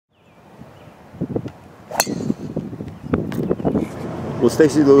Well,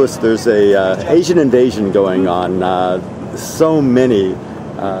 Stacy Lewis, there's a Asian invasion going on. So many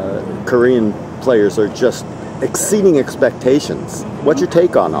Korean players are just exceeding expectations. What's your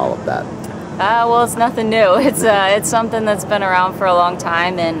take on all of that? Well, it's nothing new. It's something that's been around for a long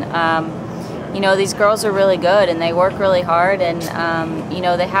time, and you know, these girls are really good and they work really hard, and you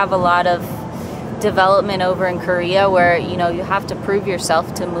know, they have a lot of development over in Korea where, you know, you have to prove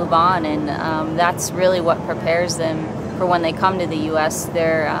yourself to move on, and that's really what prepares them for when they come to the U.S.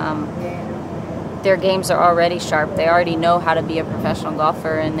 Their games are already sharp. They already know how to be a professional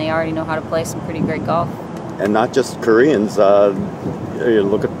golfer, and they already know how to play some pretty great golf. And not just Koreans. You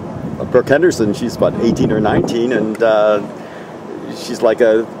look at Brooke Henderson. She's about 18 or 19, and she's like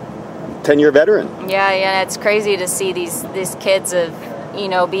a 10-year veteran. Yeah, it's crazy to see these kids of, you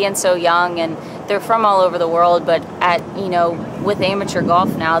know, being so young, and they're from all over the world, but with amateur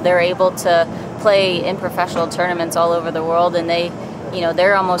golf now, they're able to play in professional tournaments all over the world, and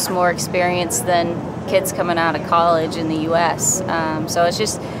they're almost more experienced than kids coming out of college in the U.S. So it's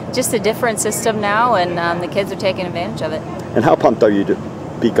just a different system now, and the kids are taking advantage of it. And how pumped are you to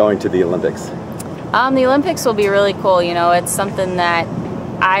be going to the Olympics? The Olympics will be really cool. You know, it's something that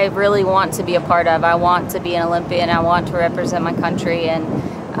I really want to be a part of. I want to be an Olympian. I want to represent my country, and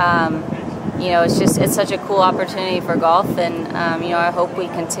you know, it's such a cool opportunity for golf, and you know, I hope we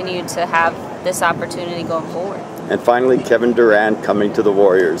continue to have this opportunity going forward. And finally, Kevin Durant coming to the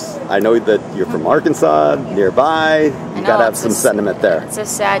Warriors. I know that you're from Arkansas, nearby. You got to have some sentiment there. It's a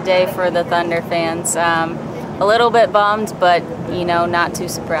sad day for the Thunder fans. A little bit bummed, but you know, not too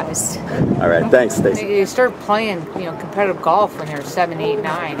surprised. All right, thanks, Stacy. They start playing, you know, competitive golf when they're 7, 8,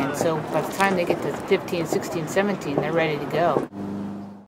 9, and so by the time they get to 15, 16, 17, they're ready to go.